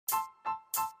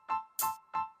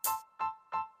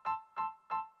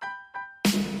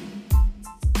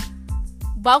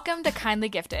Welcome to Kindly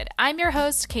Gifted. I'm your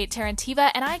host, Kate Tarantiva,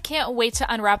 and I can't wait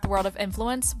to unwrap the world of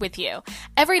influence with you.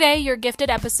 Every day, you're gifted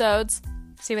episodes,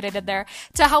 see what I did there,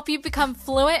 to help you become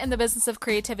fluent in the business of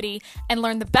creativity and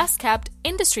learn the best kept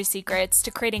industry secrets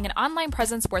to creating an online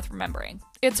presence worth remembering.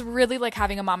 It's really like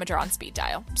having a momager on speed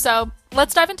dial. So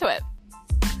let's dive into it.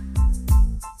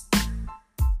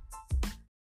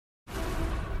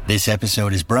 This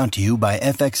episode is brought to you by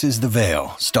FX's The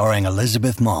Veil, starring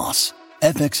Elizabeth Moss.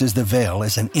 FX's The Veil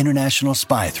is an international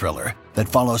spy thriller that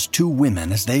follows two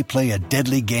women as they play a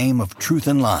deadly game of truth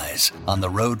and lies on the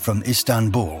road from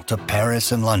Istanbul to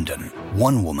Paris and London.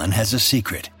 One woman has a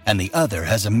secret, and the other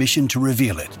has a mission to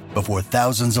reveal it before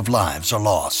thousands of lives are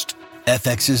lost.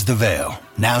 FX's The Veil,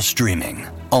 now streaming,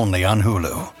 only on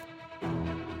Hulu.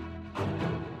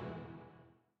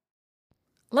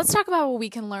 Let's talk about what we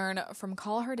can learn from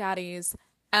Call Her Daddy's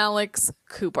Alex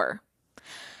Cooper.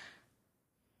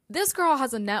 This girl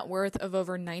has a net worth of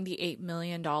over $98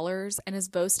 million and is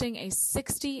boasting a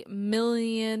 $60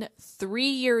 million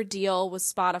 3-year deal with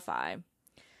Spotify.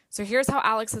 So here's how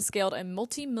Alex has scaled a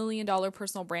multi-million-dollar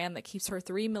personal brand that keeps her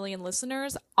 3 million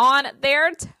listeners on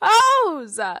their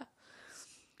toes.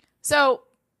 So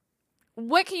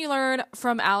what can you learn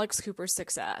from Alex Cooper's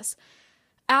success?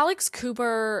 Alex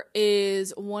Cooper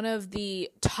is one of the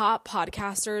top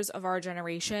podcasters of our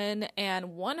generation, and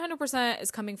 100%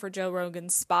 is coming for Joe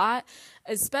Rogan's spot,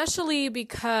 especially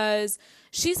because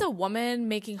she's a woman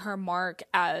making her mark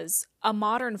as a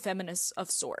modern feminist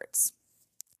of sorts.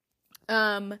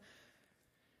 When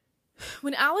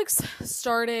Alex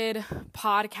started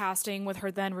podcasting with her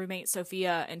then roommate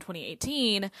Sophia in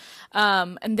 2018,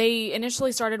 and they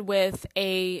initially started with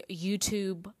a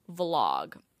YouTube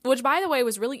vlog, which, by the way,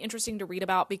 was really interesting to read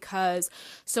about because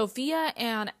Sophia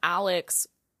and Alex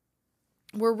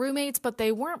were roommates, but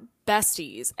they weren't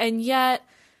besties. And yet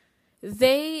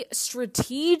they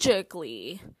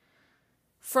strategically,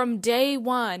 from day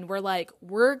one, were like,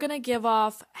 we're going to give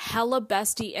off hella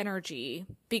bestie energy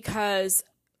because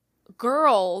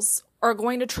girls are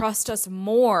going to trust us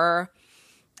more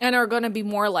and are going to be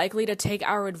more likely to take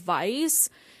our advice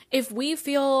if we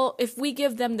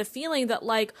give them the feeling that,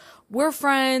 like, we're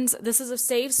friends, this is a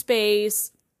safe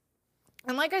space.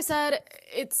 And like I said,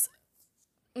 it's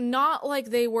not like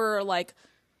they were, like,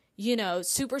 you know,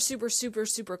 super, super, super,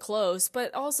 super close,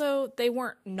 but also they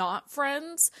weren't not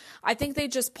friends. I think they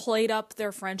just played up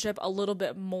their friendship a little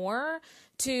bit more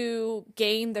to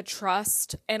gain the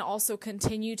trust and also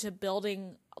continue to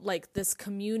building, like, this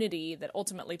community that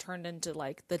ultimately turned into,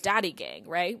 like, the daddy gang,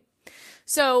 right?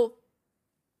 So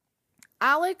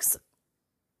Alex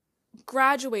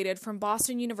graduated from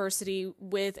Boston University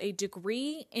with a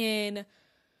degree in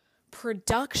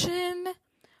production,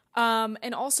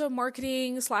 and also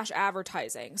marketing /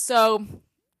 advertising. So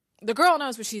the girl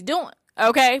knows what she's doing,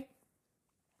 okay?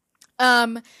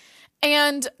 And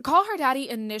Call Her Daddy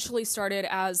initially started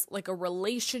as like a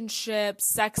relationship,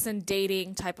 sex and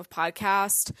dating type of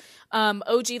podcast.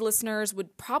 OG listeners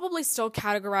would probably still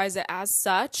categorize it as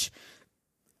such.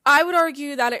 I would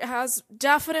argue that it has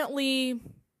definitely,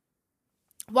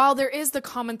 while there is the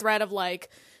common thread of like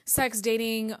sex,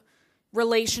 dating,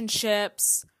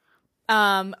 relationships,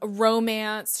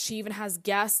 romance, she even has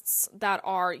guests that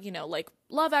are, you know, like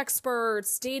love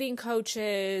experts, dating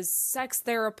coaches, sex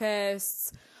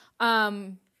therapists,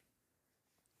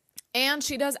 and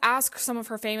she does ask some of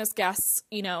her famous guests,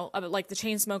 you know, about, like, the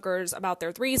Chainsmokers about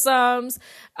their threesomes,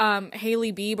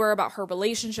 Hailey Bieber about her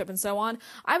relationship and so on.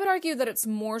 I would argue that it's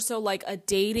more so like a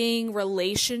dating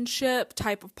relationship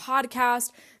type of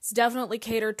podcast. It's definitely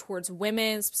catered towards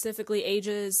women, specifically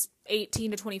ages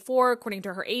 18 to 24, according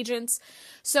to her agents.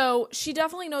 So she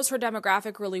definitely knows her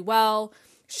demographic really well.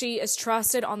 She is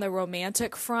trusted on the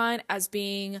romantic front as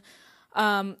being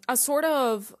a sort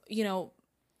of, you know,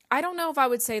 I don't know if I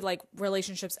would say like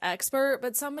relationships expert,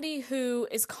 but somebody who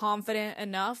is confident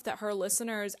enough that her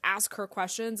listeners ask her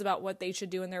questions about what they should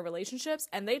do in their relationships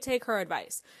and they take her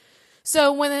advice.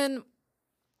 So when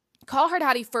Call Her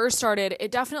Daddy first started,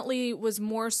 it definitely was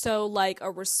more so like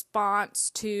a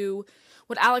response to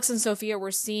what Alex and Sophia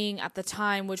were seeing at the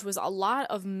time, which was a lot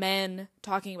of men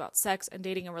talking about sex and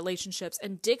dating and relationships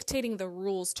and dictating the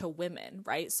rules to women,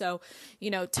 right? So, you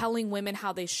know, telling women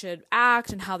how they should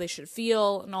act and how they should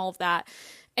feel and all of that.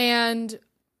 And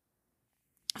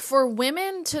for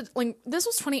women to, like, this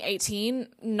was 2018,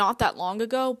 not that long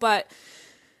ago, but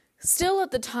still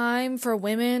at the time for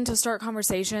women to start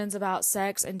conversations about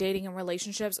sex and dating and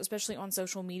relationships, especially on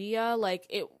social media, like,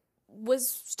 it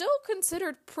was still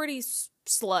considered pretty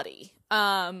slutty.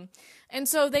 And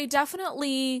so they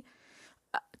definitely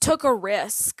took a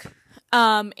risk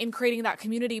in creating that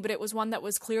community, but it was one that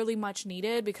was clearly much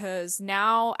needed because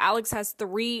now Alex has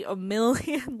 3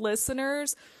 million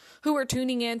listeners who are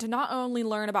tuning in to not only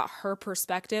learn about her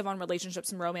perspective on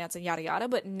relationships and romance and yada yada,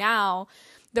 but now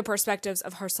the perspectives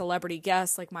of her celebrity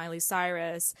guests like Miley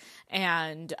Cyrus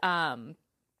and,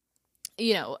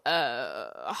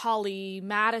 Holly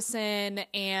Madison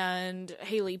and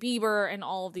Hailey Bieber and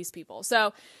all of these people.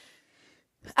 So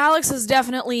Alex is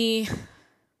definitely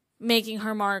making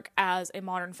her mark as a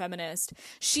modern feminist.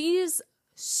 She's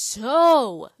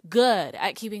so good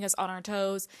at keeping us on our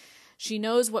toes. She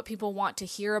knows what people want to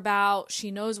hear about.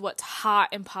 She knows what's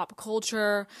hot in pop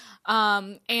culture.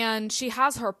 And she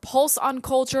has her pulse on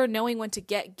culture, knowing when to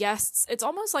get guests. It's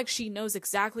almost like she knows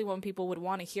exactly when people would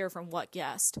want to hear from what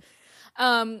guest.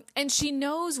 And she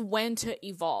knows when to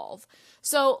evolve.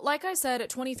 So, like I said, at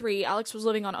 23, Alex was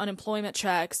living on unemployment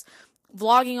checks,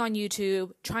 vlogging on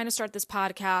YouTube, trying to start this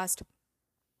podcast.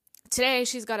 Today,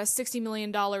 she's got a $60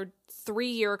 million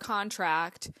 3-year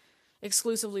contract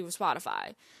exclusively with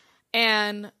Spotify.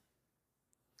 And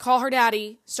Call Her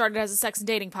Daddy started as a sex and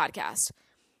dating podcast.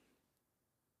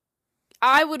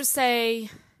 I would say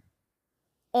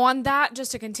on that,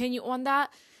 just to continue on that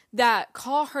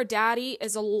Call Her Daddy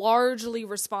is largely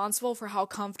responsible for how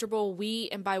comfortable we,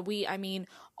 and by we, I mean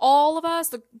all of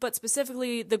us, but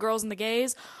specifically the girls and the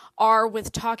gays, are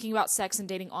with talking about sex and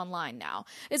dating online now.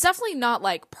 It's definitely not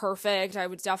like perfect. I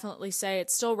would definitely say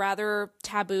it's still rather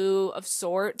taboo of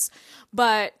sorts,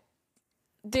 but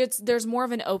there's more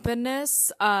of an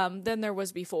openness than there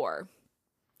was before.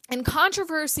 And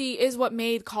controversy is what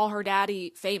made Call Her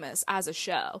Daddy famous as a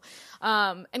show.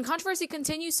 And controversy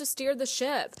continues to steer the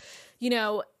ship.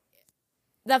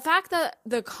 The fact that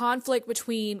the conflict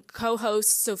between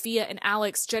co-hosts Sophia and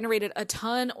Alex generated a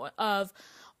ton of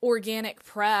organic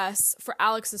press for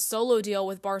Alex's solo deal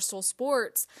with Barstool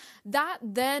Sports, that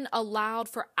then allowed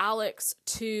for Alex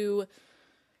to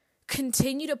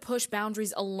continue to push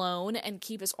boundaries alone and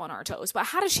keep us on our toes. But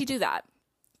how does she do that?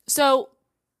 So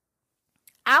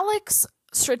Alex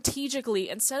strategically,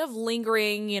 instead of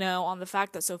lingering, on the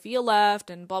fact that Sophia left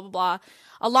and blah, blah, blah,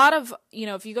 a lot of,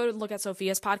 if you go to look at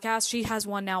Sophia's podcast, she has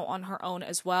one now on her own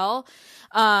as well.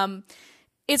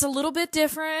 It's a little bit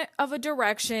different of a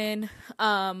direction.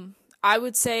 I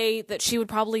would say that she would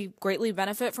probably greatly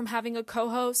benefit from having a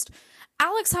co-host.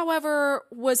 Alex, however,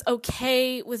 was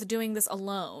okay with doing this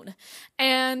alone,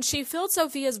 and she filled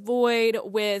Sophia's void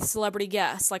with celebrity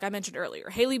guests, like I mentioned earlier,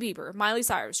 Hailey Bieber, Miley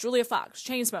Cyrus, Julia Fox,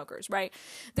 Chainsmokers, right?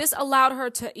 This allowed her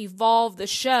to evolve the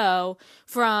show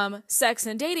from sex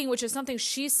and dating, which is something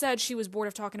she said she was bored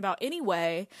of talking about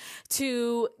anyway,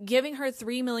 to giving her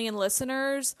 3 million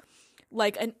listeners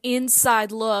like an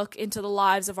inside look into the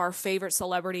lives of our favorite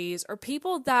celebrities or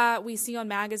people that we see on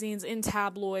magazines, in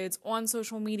tabloids, on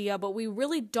social media, but we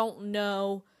really don't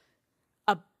know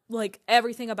like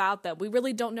everything about them. We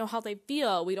really don't know how they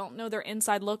feel. We don't know their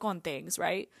inside look on things,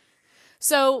 right?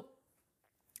 So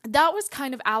that was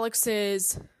kind of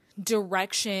Alex's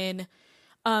direction,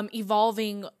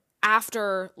 evolving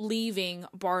after leaving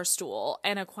Barstool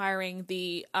and acquiring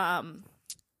the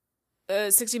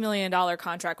 $60 million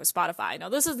contract with Spotify. Now,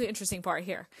 this is the interesting part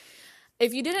here.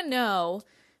 If you didn't know,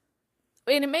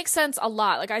 and it makes sense a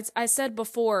lot, like I said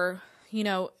before,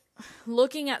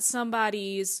 looking at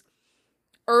somebody's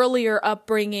earlier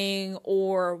upbringing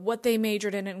or what they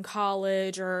majored in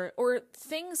college or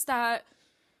things that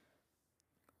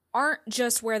aren't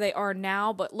just where they are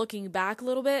now, but looking back a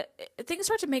little bit, things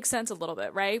start to make sense a little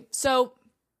bit, right? So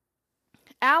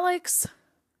Alex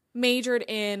majored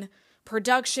in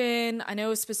production, I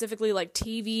know specifically like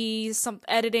TV, some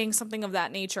editing, something of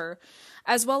that nature,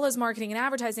 as well as marketing and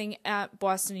advertising at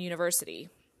Boston University.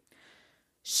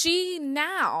 She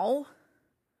now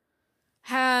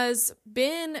has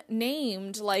been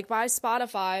named, like by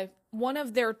Spotify, one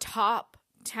of their top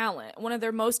talent, one of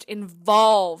their most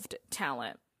involved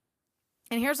talent.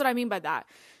 And here's what I mean by that.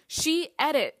 She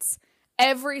edits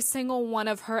every single one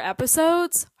of her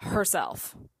episodes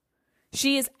herself.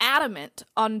 She is adamant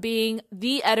on being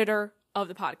the editor of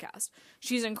the podcast.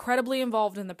 She's incredibly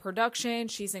involved in the production.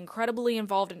 She's incredibly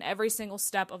involved in every single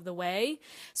step of the way.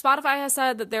 Spotify has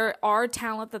said that there are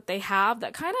talent that they have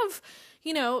that kind of,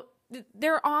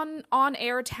 they're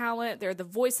on-air talent. They're the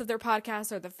voice of their podcast.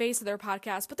 They're the face of their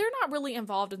podcast, but they're not really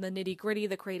involved in the nitty-gritty,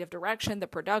 the creative direction, the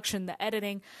production, the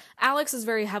editing. Alex is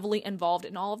very heavily involved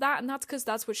in all of that, and that's because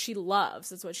that's what she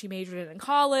loves. It's what she majored in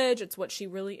college. It's what she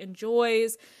really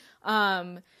enjoys.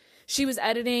 She was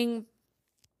editing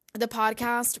the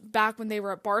podcast back when they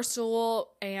were at Barstool,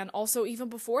 and also even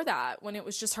before that, when it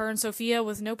was just her and Sophia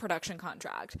with no production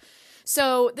contract.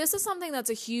 So this is something that's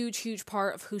a huge, huge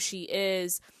part of who she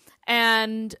is.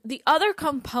 And the other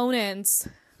components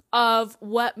of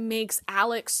what makes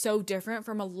Alex so different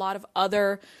from a lot of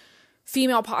other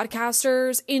female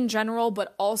podcasters in general,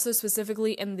 but also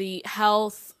specifically in the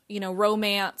health,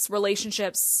 romance,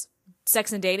 relationships,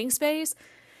 sex and dating space,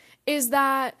 is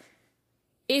that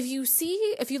if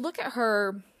you look at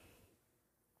her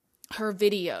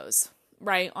videos,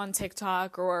 right, on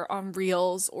TikTok or on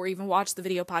Reels, or even watch the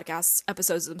video podcast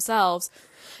episodes themselves,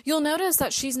 you'll notice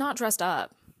that she's not dressed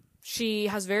up. She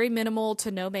has very minimal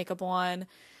to no makeup on.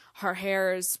 Her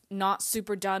hair is not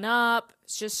super done up.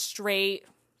 It's just straight,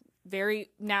 very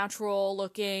natural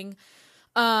looking.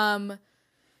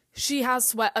 She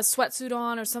has a sweatsuit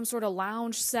on or some sort of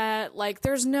lounge set. Like,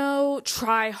 there's no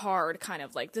try hard kind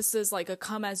of, like, this is like a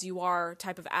come as you are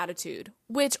type of attitude,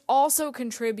 which also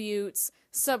contributes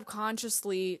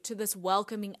subconsciously to this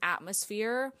welcoming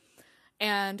atmosphere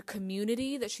and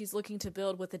community that she's looking to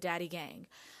build with the Daddy Gang.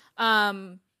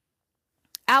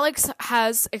 Alex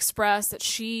has expressed that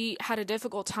she had a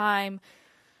difficult time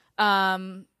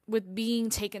with being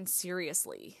taken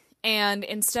seriously. And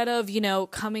instead of,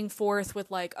 coming forth with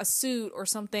like a suit or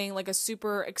something, like a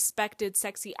super expected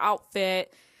sexy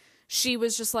outfit, she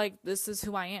was just like, this is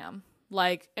who I am.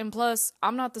 Like, and plus,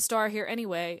 I'm not the star here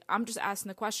anyway. I'm just asking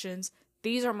the questions.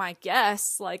 These are my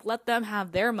guests. Like, let them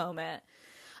have their moment.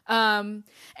 And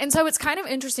so it's kind of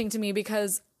interesting to me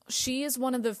because she is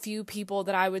one of the few people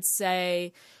that I would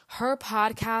say her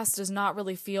podcast does not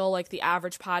really feel like the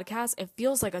average podcast. It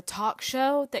feels like a talk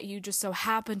show that you just so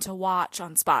happen to watch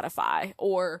on Spotify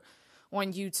or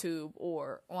on YouTube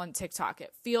or on TikTok.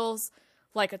 It feels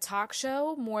like a talk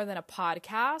show more than a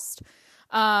podcast.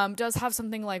 Does have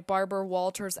something like Barbara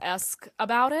Walters-esque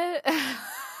about it.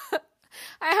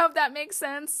 I hope that makes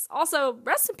sense. Also,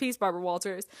 rest in peace, Barbara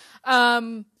Walters.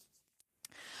 But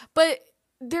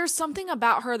there's something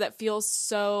about her that feels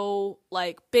so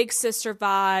like big sister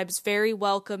vibes, very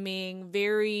welcoming,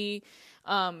 very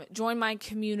join my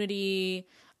community,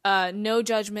 no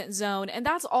judgment zone. And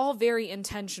that's all very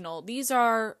intentional. These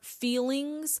are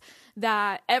feelings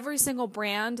that every single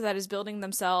brand that is building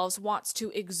themselves wants to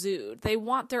exude. They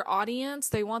want their audience,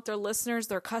 they want their listeners,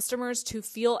 their customers to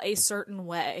feel a certain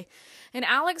way. And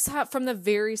Alex, from the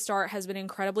very start, has been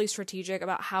incredibly strategic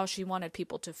about how she wanted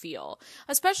people to feel,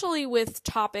 especially with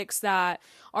topics that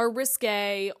are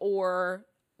risque or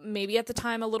maybe at the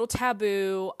time a little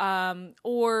taboo,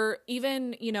 or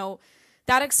even,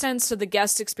 that extends to the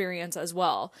guest experience as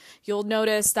well. You'll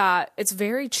notice that it's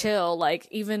very chill. Like,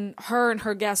 even her and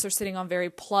her guests are sitting on very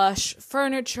plush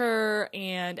furniture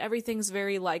and everything's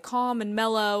very like calm and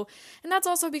mellow. And that's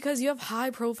also because you have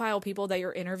high profile people that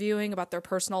you're interviewing about their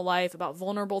personal life, about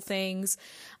vulnerable things.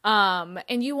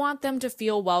 And you want them to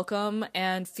feel welcome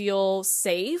and feel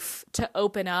safe to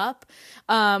open up,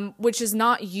 which is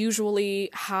not usually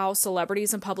how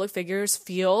celebrities and public figures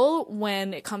feel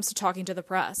when it comes to talking to the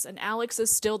press. And Alex is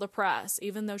still the press,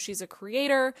 even though she's a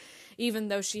creator, even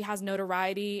though she has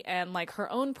notoriety and like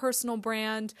her own personal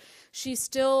brand, she's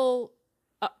still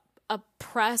a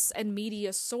press and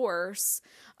media source.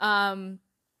 And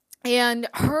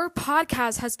her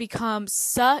podcast has become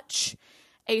such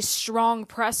a strong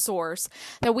press source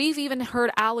that we've even heard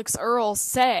Alex Earle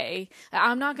say that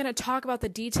I'm not going to talk about the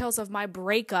details of my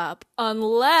breakup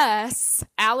unless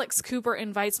Alex Cooper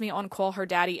invites me on Call Her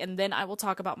Daddy, and then I will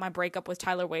talk about my breakup with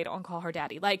Tyler Wade on Call Her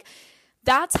Daddy. Like,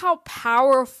 that's how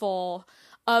powerful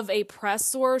of a press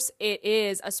source it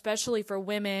is, especially for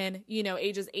women,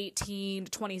 ages 18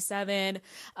 to 27.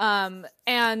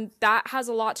 And that has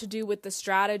a lot to do with the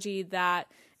strategy that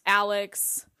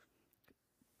Alex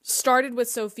started with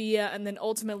Sophia and then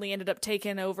ultimately ended up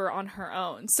taking over on her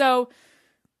own. So,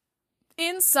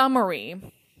 in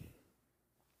summary,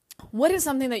 what is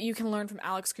something that you can learn from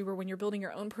Alex Cooper when you're building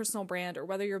your own personal brand, or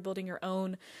whether you're building your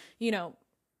own,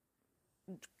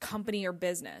 company or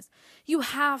business? You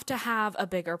have to have a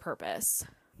bigger purpose.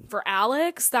 For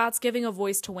Alex, that's giving a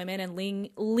voice to women and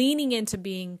leaning into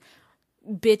being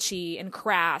bitchy and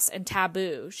crass and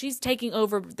taboo. She's taking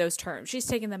over those terms. She's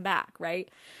taking them back, right?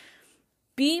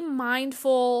 Be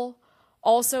mindful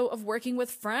also of working with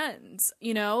friends,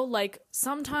 like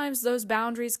sometimes those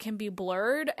boundaries can be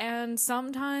blurred and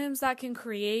sometimes that can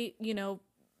create,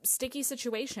 sticky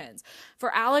situations.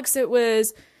 For Alex, it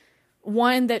was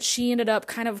one that she ended up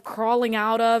kind of crawling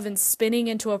out of and spinning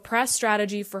into a press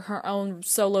strategy for her own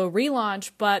solo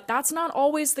relaunch, but that's not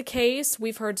always the case.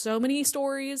 We've heard so many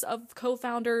stories of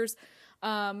co-founders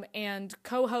and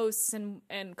co-hosts and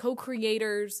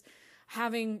co-creators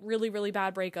having really, really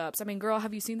bad breakups. I mean, girl,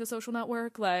 have you seen The Social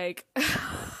Network? Like,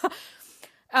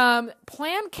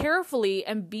 plan carefully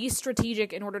and be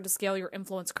strategic in order to scale your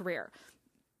influence career.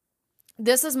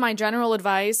 this is my general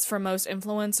advice for most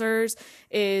influencers,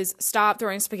 is stop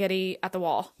throwing spaghetti at the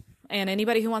wall. And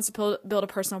anybody who wants to build a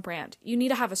personal brand, you need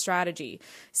to have a strategy.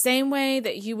 Same way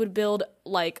that you would build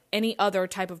like any other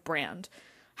type of brand.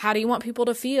 How do you want people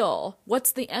to feel?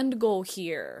 What's the end goal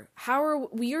here?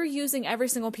 You're using every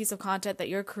single piece of content that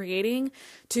you're creating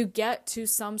to get to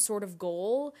some sort of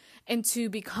goal and to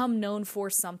become known for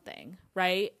something,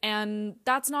 right? And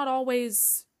that's not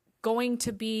always going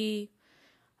to be,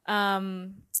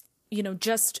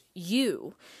 just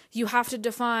you. You have to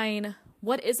define,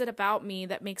 what is it about me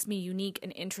that makes me unique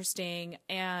and interesting,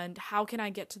 and how can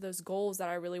I get to those goals that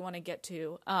I really want to get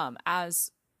to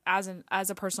as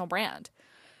a personal brand?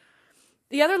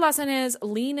 The other lesson is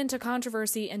lean into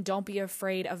controversy and don't be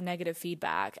afraid of negative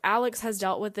feedback. Alex has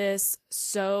dealt with this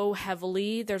so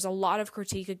heavily. There's a lot of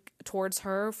critique towards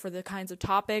her for the kinds of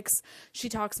topics she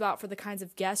talks about, for the kinds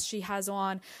of guests she has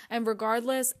on. And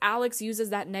regardless, Alex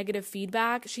uses that negative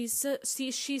feedback. She sees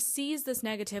this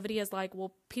negativity as like,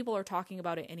 well, people are talking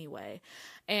about it anyway.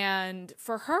 And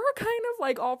for her, kind of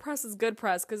like all press is good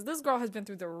press, because this girl has been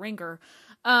through the ringer.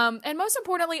 And most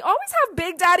importantly, always have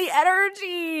big daddy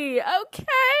energy. Okay.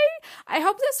 I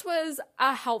hope this was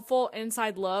a helpful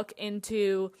inside look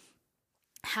into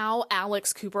how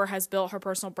Alex Cooper has built her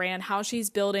personal brand, how she's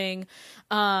building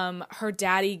her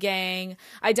daddy gang.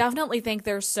 I definitely think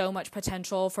there's so much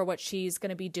potential for what she's going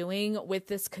to be doing with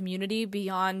this community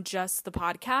beyond just the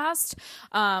podcast,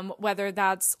 whether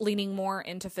that's leaning more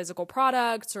into physical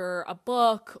products or a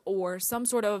book or some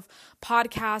sort of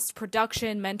podcast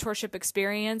production mentorship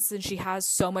experience. And she has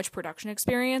so much production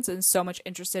experience and so much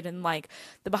interested in like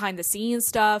the behind the scenes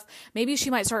stuff. Maybe she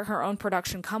might start her own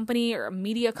production company or a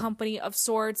media company of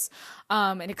sorts,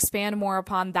 and expand more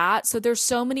upon that. So there's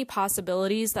so many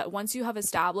possibilities that once you have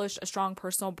established a strong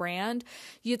personal brand,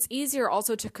 it's easier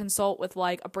also to consult with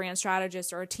like a brand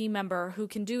strategist or a team member who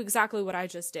can do exactly what I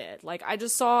just did. Like I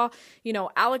just saw,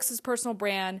 Alex's personal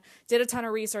brand, did a ton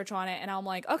of research on it, and I'm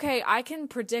like, okay, I can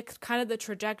predict kind of the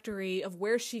trajectory of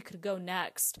where she could go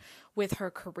next with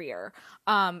her career.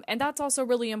 And that's also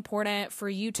really important for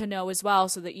you to know as well,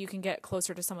 so that you can get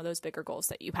closer to some of those bigger goals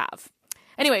that you have.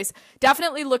 Anyways,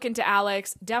 definitely look into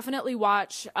Alex. Definitely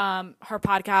watch her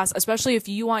podcast, especially if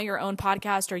you want your own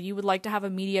podcast or you would like to have a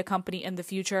media company in the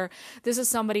future. This is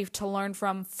somebody to learn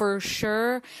from for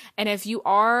sure. And if you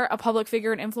are a public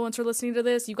figure and influencer listening to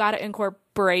this, you got to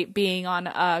incorporate being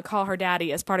on Call Her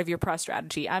Daddy as part of your press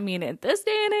strategy. I mean, in this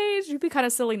day and age, you'd be kind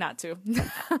of silly not to.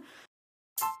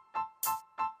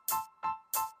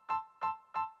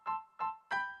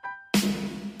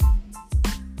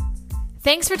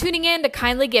 Thanks for tuning in to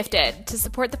Kindly Gifted. To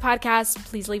support the podcast,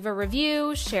 please leave a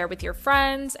review, share with your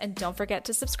friends, and don't forget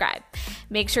to subscribe.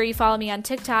 Make sure you follow me on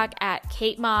TikTok at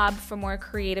Kate Mob for more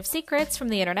creative secrets from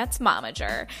the internet's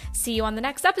momager. See you on the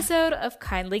next episode of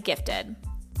Kindly Gifted.